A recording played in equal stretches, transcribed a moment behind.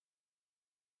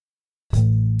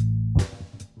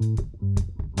Maybe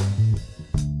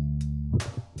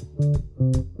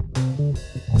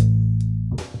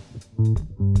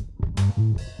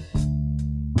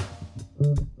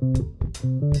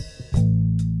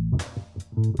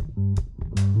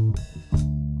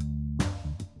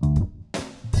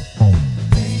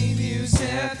you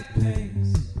set the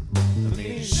pace. Let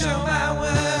me show my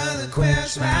worth and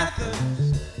quench my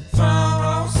thirst. From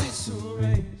all seats to a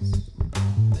race.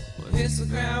 What hits the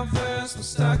ground first was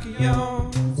stuck in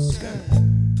your skirt.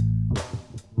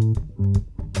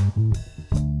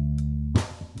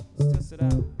 Let's test it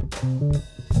out.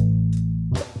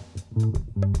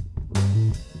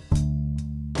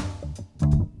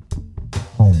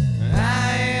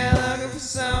 I ain't looking for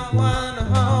someone to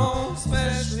hold,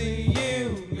 especially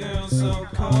you, girl, so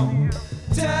cold.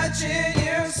 Touching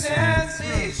you sends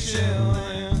me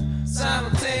chilling,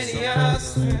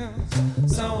 simultaneous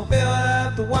thrills. So we'll build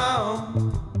up the wall,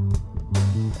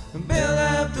 build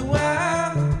up the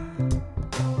wall,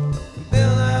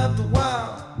 build up the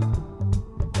wall,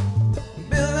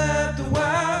 build up the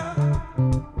wall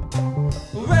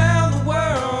around the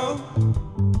world,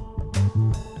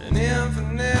 and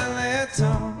infinitely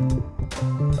tall.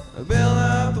 Build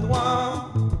up the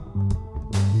wall.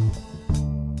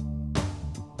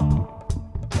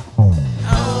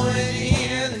 Oh, did you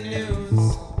hear the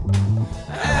news?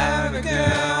 Every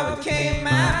girl became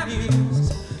my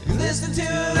muse. You listen to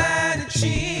that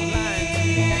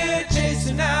cheer,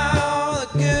 chasing all the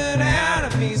good out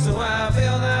of me. So I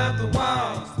build up the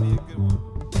wall.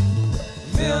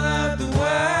 Build up the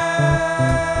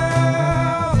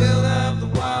wall. Build up the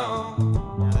wall.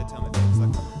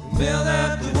 Build up.